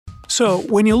So,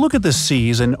 when you look at the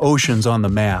seas and oceans on the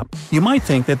map, you might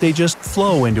think that they just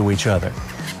flow into each other.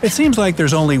 It seems like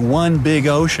there's only one big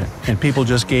ocean, and people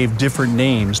just gave different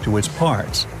names to its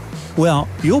parts. Well,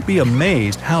 you'll be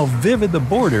amazed how vivid the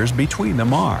borders between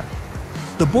them are.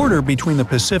 The border between the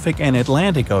Pacific and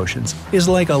Atlantic Oceans is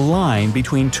like a line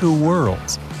between two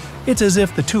worlds. It's as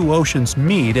if the two oceans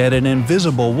meet at an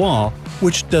invisible wall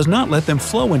which does not let them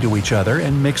flow into each other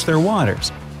and mix their waters.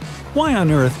 Why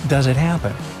on earth does it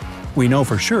happen? We know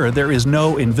for sure there is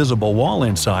no invisible wall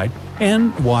inside,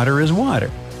 and water is water.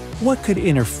 What could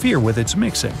interfere with its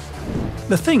mixing?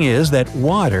 The thing is that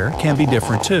water can be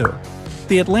different too.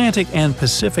 The Atlantic and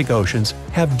Pacific Oceans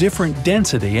have different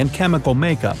density and chemical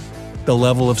makeup, the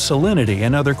level of salinity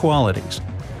and other qualities.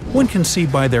 One can see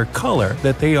by their color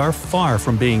that they are far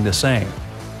from being the same.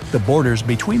 The borders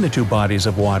between the two bodies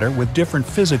of water with different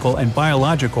physical and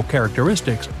biological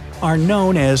characteristics are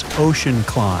known as ocean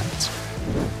clines.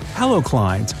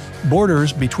 Haloclines,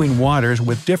 borders between waters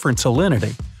with different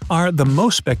salinity, are the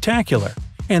most spectacular,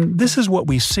 and this is what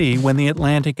we see when the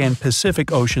Atlantic and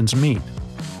Pacific Oceans meet.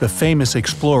 The famous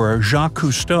explorer Jacques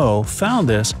Cousteau found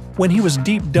this when he was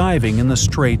deep diving in the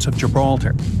Straits of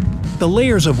Gibraltar. The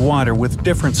layers of water with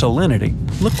different salinity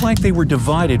looked like they were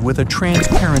divided with a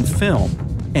transparent film,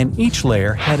 and each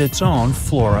layer had its own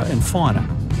flora and fauna.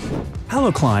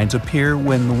 Haloclines appear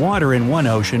when the water in one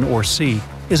ocean or sea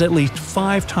is at least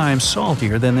 5 times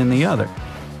saltier than in the other.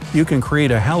 You can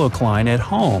create a halocline at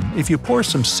home if you pour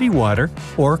some seawater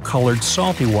or colored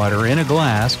salty water in a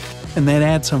glass and then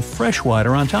add some fresh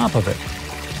water on top of it.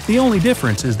 The only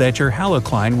difference is that your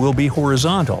halocline will be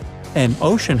horizontal, and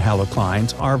ocean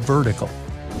haloclines are vertical.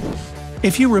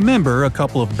 If you remember a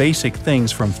couple of basic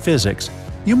things from physics,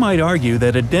 you might argue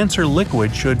that a denser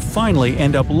liquid should finally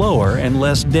end up lower and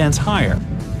less dense higher.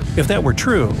 If that were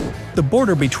true, the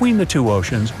border between the two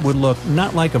oceans would look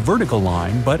not like a vertical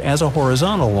line but as a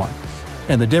horizontal one,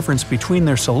 and the difference between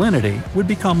their salinity would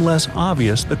become less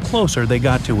obvious the closer they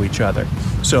got to each other.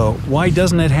 So why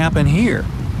doesn't it happen here?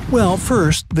 Well,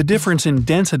 first, the difference in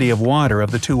density of water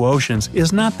of the two oceans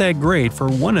is not that great for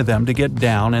one of them to get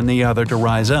down and the other to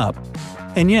rise up.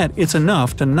 And yet it's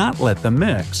enough to not let them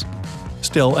mix.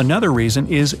 Still, another reason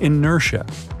is inertia.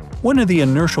 One of the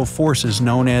inertial forces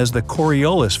known as the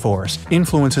Coriolis force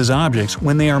influences objects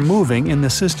when they are moving in the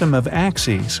system of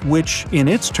axes, which, in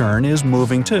its turn, is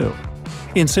moving too.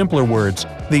 In simpler words,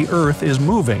 the Earth is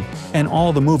moving, and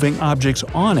all the moving objects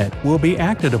on it will be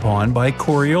acted upon by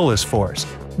Coriolis force,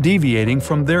 deviating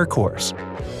from their course.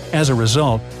 As a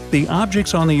result, the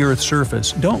objects on the Earth's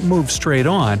surface don't move straight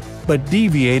on, but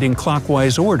deviate in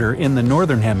clockwise order in the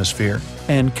northern hemisphere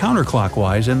and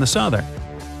counterclockwise in the southern.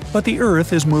 But the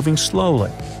Earth is moving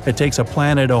slowly. It takes a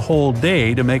planet a whole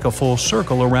day to make a full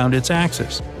circle around its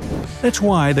axis. That's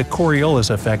why the Coriolis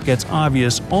effect gets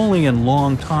obvious only in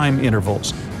long time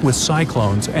intervals, with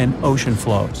cyclones and ocean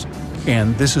flows.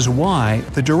 And this is why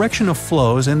the direction of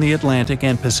flows in the Atlantic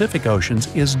and Pacific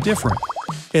Oceans is different.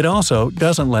 It also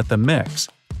doesn't let them mix.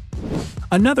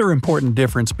 Another important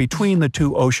difference between the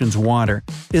two oceans' water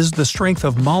is the strength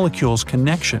of molecules'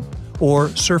 connection, or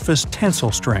surface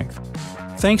tensile strength.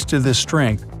 Thanks to this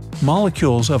strength,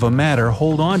 molecules of a matter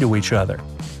hold on to each other.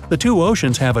 The two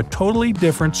oceans have a totally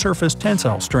different surface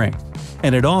tensile strength,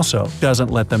 and it also doesn't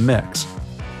let them mix.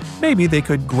 Maybe they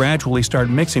could gradually start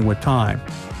mixing with time,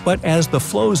 but as the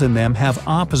flows in them have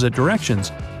opposite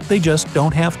directions, they just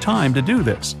don't have time to do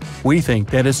this. We think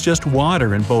that it's just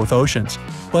water in both oceans,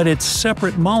 but its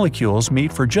separate molecules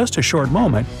meet for just a short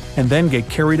moment and then get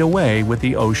carried away with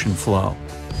the ocean flow.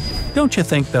 Don't you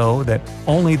think, though, that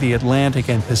only the Atlantic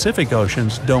and Pacific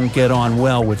Oceans don't get on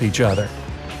well with each other?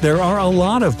 There are a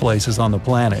lot of places on the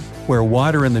planet where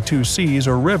water in the two seas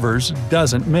or rivers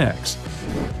doesn't mix.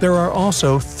 There are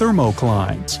also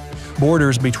thermoclines,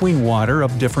 borders between water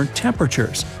of different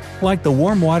temperatures, like the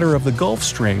warm water of the Gulf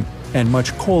Stream and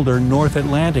much colder North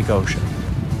Atlantic Ocean.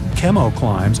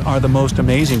 Chemoclimes are the most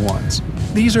amazing ones.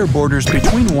 These are borders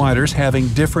between waters having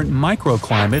different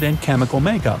microclimate and chemical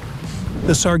makeup.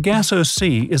 The Sargasso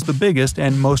Sea is the biggest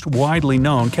and most widely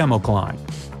known chemocline.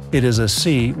 It is a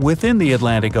sea within the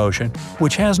Atlantic Ocean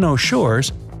which has no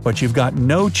shores, but you've got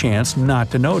no chance not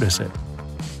to notice it.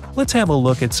 Let's have a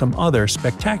look at some other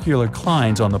spectacular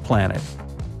clines on the planet.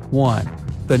 1.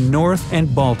 The North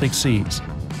and Baltic Seas.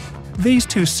 These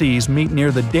two seas meet near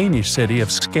the Danish city of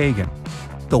Skagen.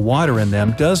 The water in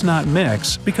them does not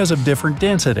mix because of different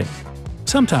density.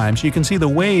 Sometimes you can see the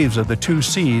waves of the two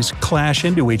seas clash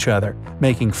into each other,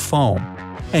 making foam.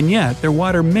 And yet their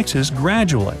water mixes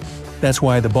gradually. That's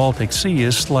why the Baltic Sea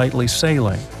is slightly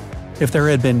saline. If there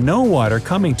had been no water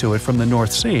coming to it from the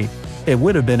North Sea, It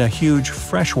would have been a huge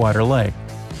freshwater lake.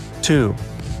 2.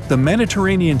 The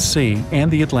Mediterranean Sea and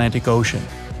the Atlantic Ocean.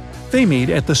 They meet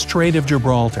at the Strait of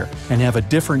Gibraltar and have a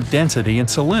different density and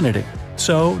salinity,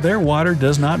 so their water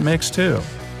does not mix too.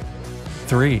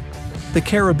 3. The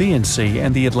Caribbean Sea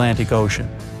and the Atlantic Ocean.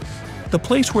 The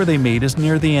place where they meet is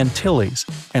near the Antilles,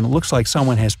 and it looks like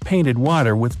someone has painted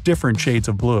water with different shades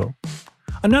of blue.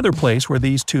 Another place where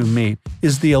these two meet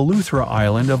is the Eleuthera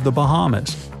Island of the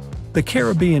Bahamas. The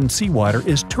Caribbean seawater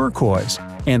is turquoise,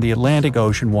 and the Atlantic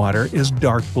Ocean water is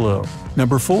dark blue.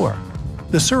 Number 4.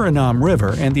 The Suriname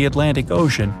River and the Atlantic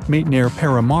Ocean meet near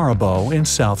Paramaribo in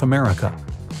South America.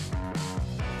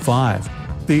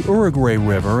 5. The Uruguay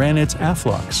River and its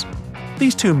afflux.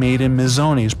 These two meet in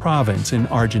Misiones province in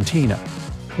Argentina.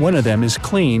 One of them is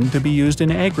clean to be used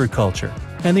in agriculture,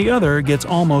 and the other gets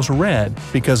almost red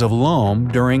because of loam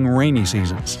during rainy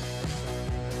seasons.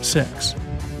 6.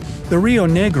 The Rio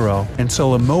Negro and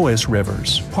Solimões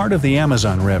rivers, part of the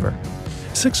Amazon River.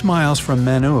 6 miles from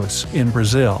Manaus in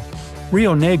Brazil,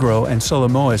 Rio Negro and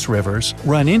Solimões rivers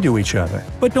run into each other,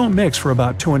 but don't mix for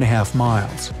about 2.5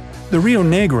 miles. The Rio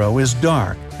Negro is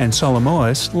dark and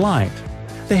Solimões light.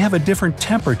 They have a different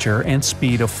temperature and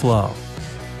speed of flow.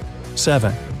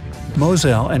 7.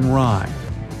 Moselle and Rhine.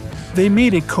 They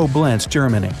meet at Koblenz,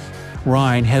 Germany.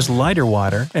 Rhine has lighter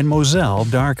water and Moselle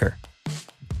darker.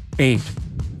 8.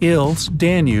 Ilz,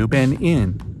 Danube, and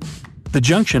Inn. The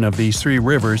junction of these 3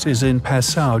 rivers is in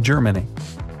Passau, Germany.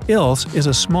 Ilz is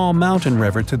a small mountain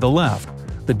river to the left,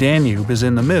 the Danube is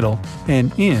in the middle,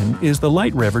 and Inn is the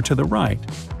light river to the right.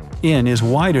 Inn is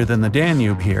wider than the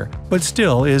Danube here, but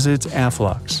still is its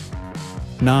afflux.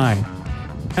 9.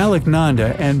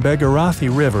 Alaknanda and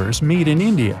Bhagirathi rivers meet in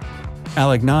India.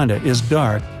 Alaknanda is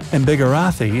dark and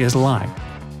Bhagirathi is light.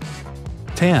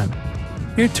 10.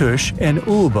 Irtush and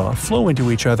Ulba flow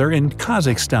into each other in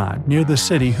Kazakhstan near the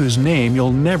city whose name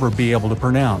you'll never be able to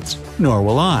pronounce, nor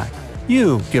will I.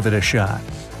 You give it a shot.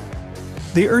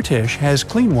 The Irtish has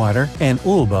clean water and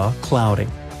Ulba cloudy.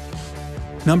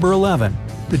 Number 11.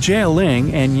 The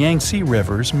Jialing and Yangtze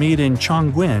rivers meet in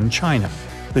Chongqing, China.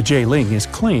 The Jialing is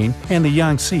clean and the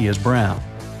Yangtze is brown.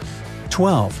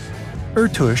 12.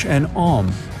 Irtush and Om.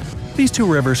 These 2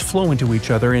 rivers flow into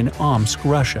each other in Omsk,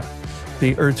 Russia.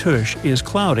 The Irtush is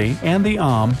cloudy and the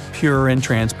Om pure and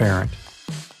transparent.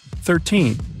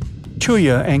 13.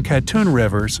 Chuya and Katun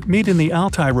rivers meet in the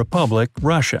Altai Republic,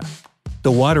 Russia.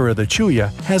 The water of the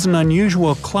Chuya has an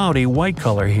unusual cloudy white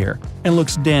color here and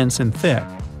looks dense and thick.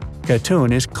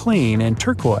 Katun is clean and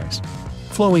turquoise.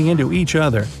 Flowing into each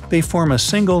other, they form a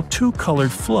single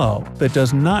 2-colored flow that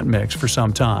does not mix for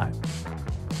some time.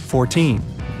 14.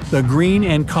 The Green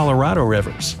and Colorado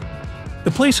rivers.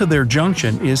 The place of their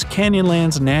junction is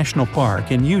Canyonlands National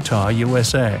Park in Utah,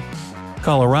 USA.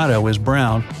 Colorado is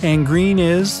brown and green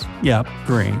is,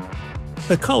 green.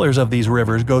 The colors of these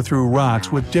rivers go through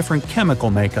rocks with different chemical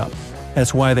makeup.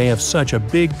 That's why they have such a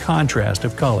big contrast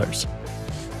of colors.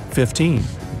 15.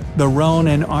 The Rhone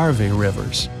and Arve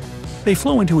rivers. They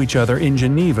flow into each other in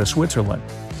Geneva, Switzerland.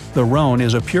 The Rhone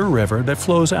is a pure river that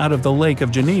flows out of the Lake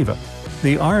of Geneva.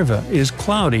 The Arve is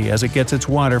cloudy as it gets its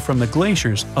water from the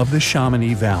glaciers of the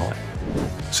Chamonix Valley.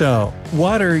 So,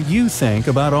 what do you think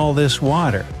about all this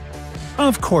water?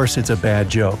 Of course it's a bad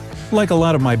joke, like a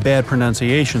lot of my bad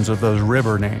pronunciations of those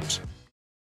river names.